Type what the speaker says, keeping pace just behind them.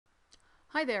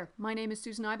Hi there, my name is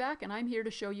Susan Ibach and I'm here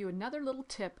to show you another little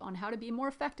tip on how to be more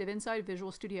effective inside Visual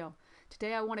Studio.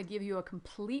 Today I want to give you a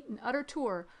complete and utter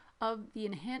tour of the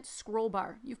enhanced scroll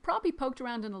bar. You've probably poked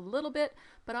around in a little bit,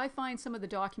 but I find some of the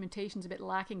documentation's a bit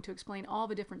lacking to explain all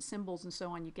the different symbols and so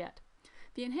on you get.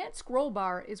 The enhanced scroll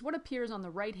bar is what appears on the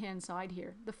right hand side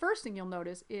here. The first thing you'll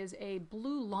notice is a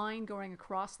blue line going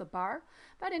across the bar.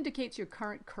 That indicates your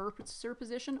current cursor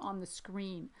position on the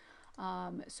screen.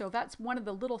 So that's one of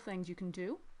the little things you can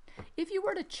do. If you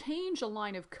were to change a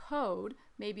line of code,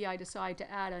 maybe I decide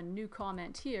to add a new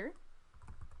comment here,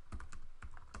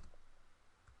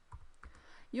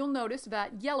 you'll notice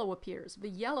that yellow appears. The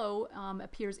yellow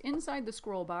appears inside the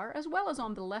scroll bar as well as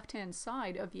on the left-hand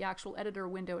side of the actual editor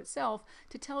window itself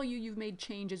to tell you you've made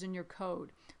changes in your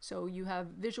code. So you have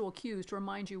visual cues to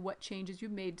remind you what changes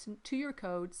you've made to your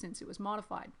code since it was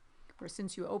modified or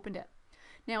since you opened it.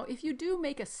 Now, if you do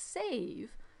make a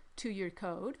save to your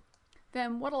code,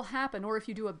 then what'll happen, or if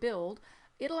you do a build,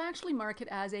 it'll actually mark it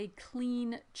as a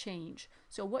clean change.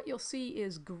 So what you'll see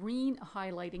is green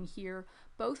highlighting here,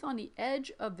 both on the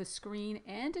edge of the screen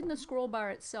and in the scroll bar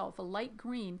itself, a light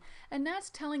green, and that's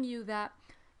telling you that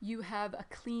you have a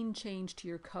clean change to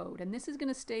your code. And this is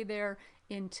going to stay there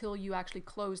until you actually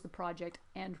close the project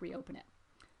and reopen it.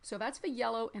 So that's the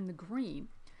yellow and the green.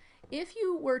 If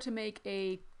you were to make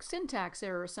a syntax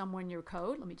error somewhere in your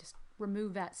code, let me just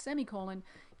remove that semicolon,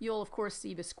 you'll of course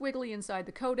see the squiggly inside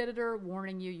the code editor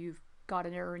warning you you've got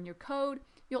an error in your code.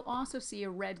 You'll also see a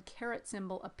red caret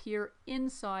symbol appear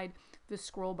inside the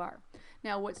scroll bar.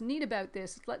 Now what's neat about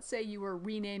this, let's say you were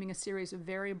renaming a series of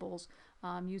variables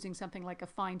using something like a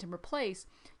find and replace,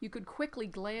 you could quickly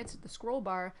glance at the scroll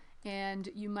bar and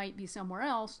you might be somewhere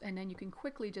else, and then you can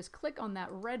quickly just click on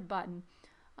that red button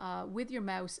with your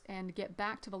mouse and get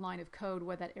back to the line of code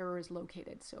where that error is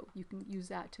located. So you can use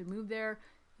that to move there.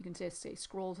 You can just say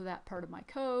scroll to that part of my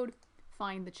code,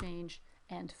 find the change,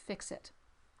 and fix it.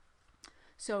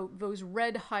 So those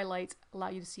red highlights allow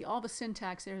you to see all the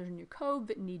syntax errors in your code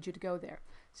that need you to go there.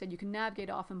 So you can navigate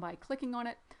often by clicking on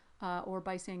it or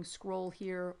by saying scroll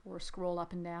here or scroll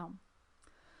up and down.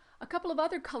 A couple of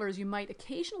other colors you might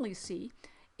occasionally see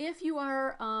if you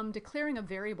are declaring a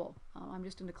variable. I'm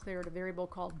just going to declare a variable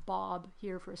called Bob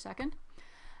here for a second.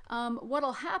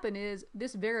 What'll happen is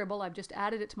this variable, I've just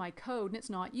added it to my code and it's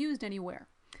not used anywhere.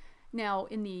 Now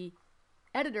in the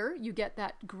editor you get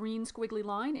that green squiggly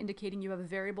line indicating you have a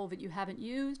variable that you haven't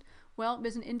used. Well,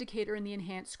 there's an indicator in the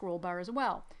enhanced scroll bar as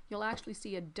well. You'll actually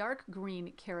see a dark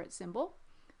green caret symbol,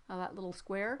 that little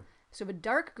square. So the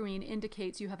dark green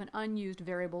indicates you have an unused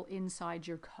variable inside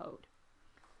your code.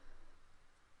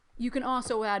 You can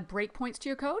also add breakpoints to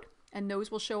your code, and those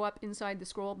will show up inside the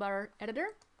scroll bar editor.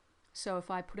 So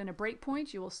if I put in a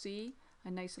breakpoint, you will see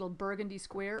a nice little burgundy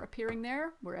square appearing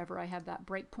there wherever I have that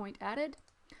breakpoint added.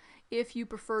 If you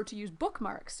prefer to use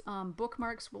bookmarks,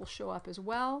 bookmarks will show up as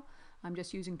well. I'm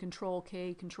just using Control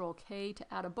K to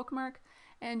add a bookmark,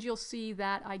 and you'll see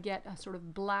that I get a sort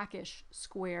of blackish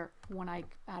square when I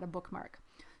add a bookmark.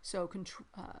 So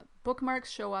bookmarks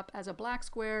show up as a black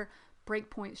square,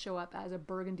 breakpoints show up as a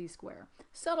burgundy square.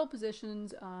 Subtle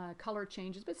positions, color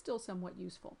changes, but still somewhat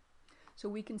useful. So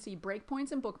we can see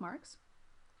breakpoints and bookmarks.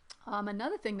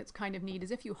 Another thing that's kind of neat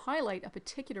is if you highlight a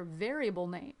particular variable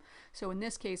name. So in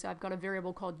this case, I've got a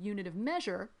variable called unit of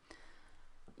measure.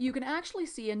 You can actually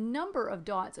see a number of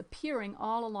dots appearing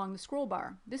all along the scroll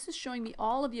bar. This is showing me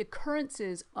all of the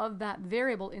occurrences of that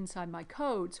variable inside my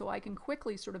code, so I can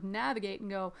quickly sort of navigate and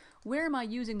go, where am I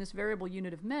using this variable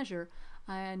unit of measure?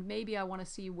 And maybe I want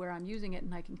to see where I'm using it,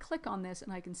 and I can click on this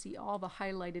and I can see all the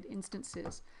highlighted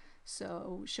instances.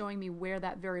 So showing me where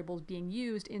that variable is being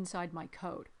used inside my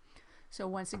code. So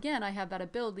once again, I have that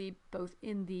ability both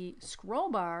in the scroll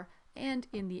bar and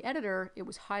in the editor. It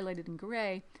was highlighted in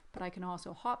gray, but I can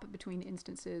also hop between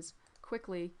instances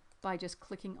quickly by just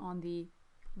clicking on the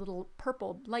little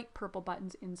purple, light purple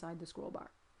buttons inside the scroll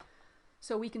bar.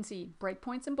 So we can see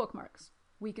breakpoints and bookmarks.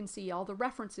 We can see all the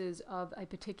references of a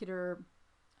particular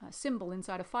symbol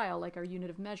inside a file, like our unit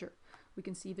of measure. We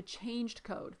can see the changed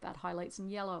code, that highlights in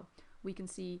yellow. We can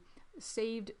see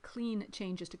saved clean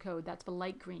changes to code, that's the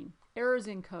light green. Errors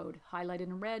in code, highlighted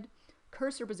in red.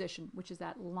 Cursor position, which is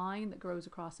that line that goes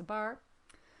across the bar.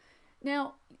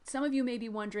 Now, some of you may be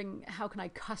wondering, how can I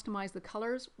customize the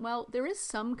colors? Well, there is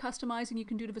some customizing you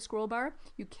can do to the scroll bar.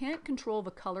 You can't control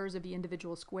the colors of the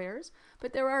individual squares,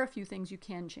 but there are a few things you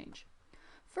can change.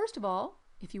 First of all,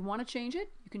 if you want to change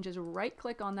it, you can just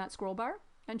right-click on that scroll bar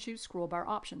and choose Scroll Bar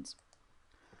Options.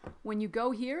 When you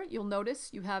go here, you'll notice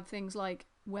you have things like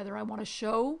whether I want to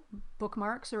show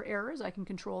bookmarks or errors. I can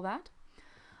control that.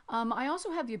 I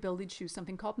also have the ability to choose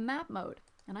something called Map Mode.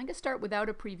 And I'm going to start without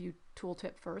a preview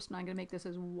tooltip first, and I'm going to make this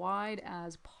as wide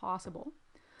as possible.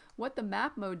 What the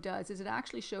map mode does is it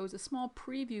actually shows a small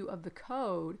preview of the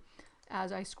code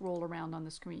as I scroll around on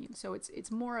the screen. So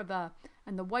it's more of a,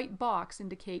 and the white box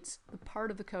indicates the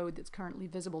part of the code that's currently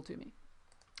visible to me.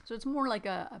 So it's more like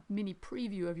a mini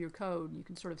preview of your code. You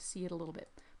can sort of see it a little bit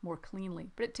more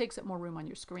cleanly, but it takes up more room on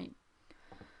your screen.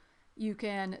 You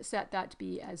can set that to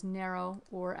be as narrow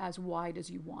or as wide as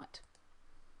you want.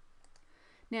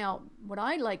 Now, what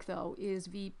I like though is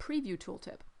the preview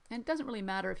tooltip. And it doesn't really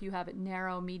matter if you have it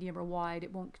narrow, medium, or wide,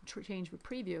 it won't change the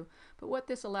preview. But what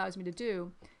this allows me to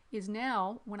do is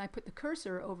now, when I put the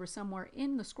cursor over somewhere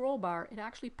in the scroll bar, it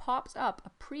actually pops up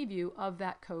a preview of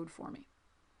that code for me.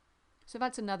 So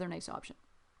that's another nice option.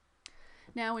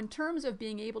 Now, in terms of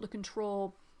being able to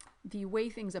control the way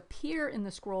things appear in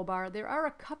the scroll bar, there are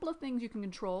a couple of things you can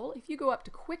control. If you go up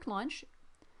to Quick Launch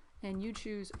and you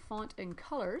choose Font and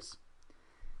Colors,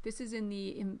 this is in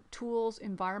the Tools,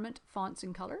 Environment, Fonts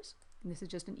and Colors. And this is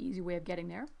just an easy way of getting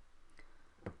there.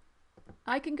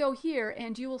 I can go here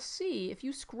and you will see, if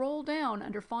you scroll down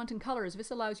under Font and Colors,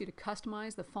 this allows you to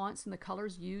customize the fonts and the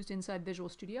colors used inside Visual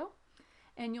Studio.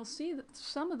 And you'll see that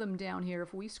some of them down here,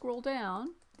 if we scroll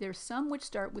down, there's some which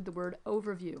start with the word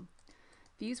Overview.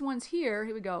 These ones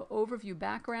here we go, Overview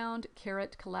Background,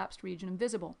 Caret, Collapsed Region, and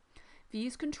Visible.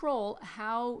 These control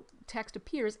how text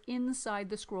appears inside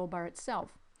the scroll bar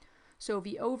itself. So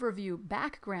the Overview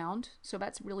Background, so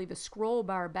that's really the scroll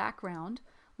bar background.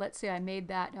 Let's say I made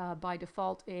that by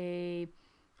default a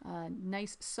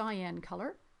nice cyan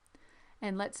color.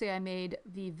 And let's say I made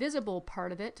the visible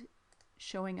part of it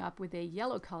showing up with a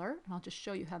yellow color. And I'll just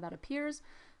show you how that appears.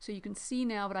 So you can see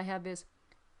now that I have this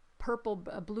purple,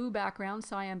 blue background,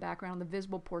 cyan background. The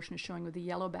visible portion is showing with the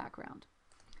yellow background.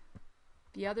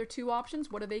 The other two options,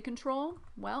 what do they control?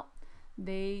 Well,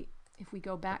 if we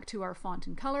go back to our font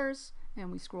and colors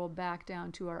and we scroll back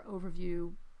down to our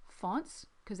overview fonts,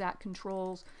 because that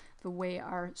controls the way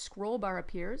our scroll bar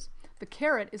appears. The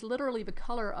caret is literally the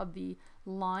color of the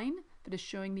line that is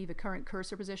showing me the current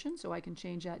cursor position, so I can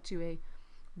change that to a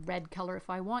red color if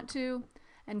I want to.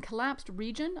 And collapsed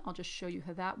region, I'll just show you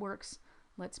how that works.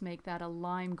 Let's make that a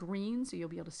lime green so you'll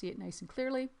be able to see it nice and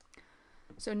clearly.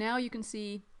 So now you can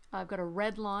see I've got a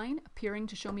red line appearing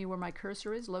to show me where my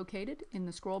cursor is located in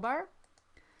the scroll bar.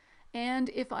 And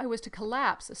if I was to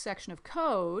collapse a section of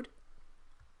code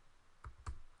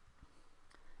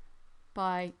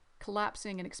by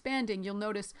collapsing and expanding, you'll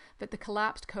notice that the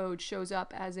collapsed code shows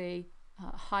up as a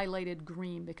highlighted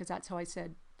green, because that's how I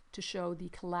said to show the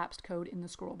collapsed code in the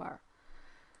scroll bar.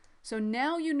 So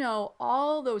now you know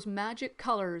all those magic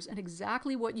colors and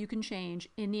exactly what you can change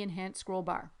in the enhanced scroll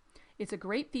bar. It's a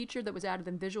great feature that was added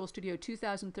in Visual Studio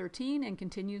 2013 and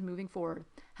continues moving forward.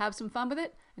 Have some fun with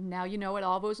it, and now you know what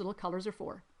all those little colors are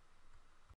for.